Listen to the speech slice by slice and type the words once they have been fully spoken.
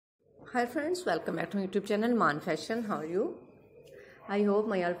Hi friends, welcome back to my YouTube channel Man Fashion. How are you? I hope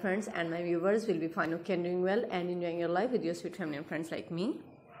my all friends and my viewers will be fine, okay, and doing well and enjoying your life with your sweet family and friends like me.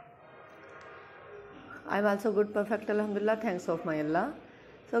 I'm also good, perfect, alhamdulillah, thanks of my Allah.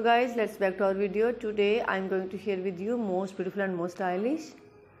 So guys, let's back to our video. Today I'm going to share with you most beautiful and most stylish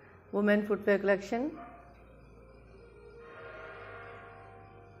women footwear collection.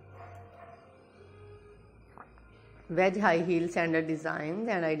 Wedge high heel sandal designs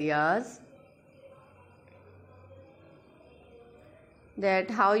and ideas, that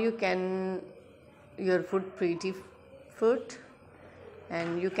how you can your foot pretty foot,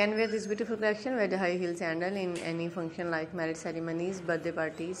 and you can wear this beautiful collection wedge high heel sandal in any function like marriage ceremonies, birthday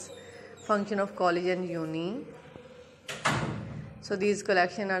parties, function of college and uni. So these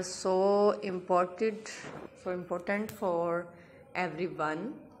collections are so important for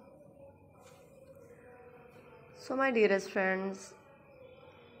everyone. So my dearest friends,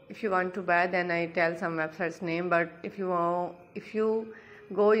 if you want to buy, then I tell some websites name, but if you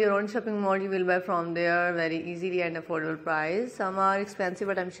go your own shopping mall, you will buy from there very easily and affordable price. Some are expensive,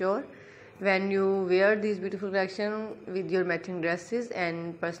 but I'm sure when you wear these beautiful collection with your matching dresses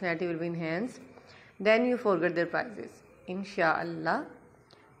and personality will be enhanced, then you forget their prices, inshallah.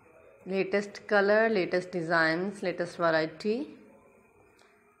 Latest color, latest designs, latest variety,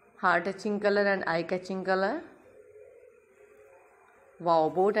 heart touching color and eye catching color.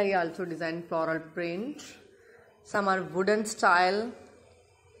 Wow, both I also designed floral print. Some are wooden style,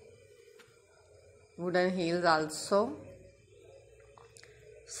 wooden heels also.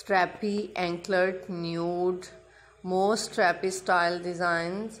 Strappy, anklet, nude, more strappy style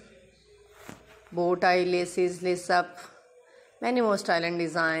designs. Bow tie, laces, lace up, many more style and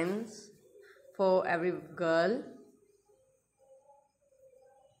designs for every girl.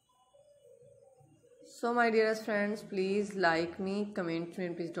 So my dearest friends, please like me, comment me,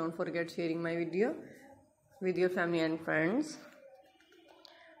 and please don't forget sharing my video with your family and friends.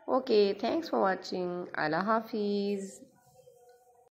 Okay, thanks for watching. Allah Hafiz.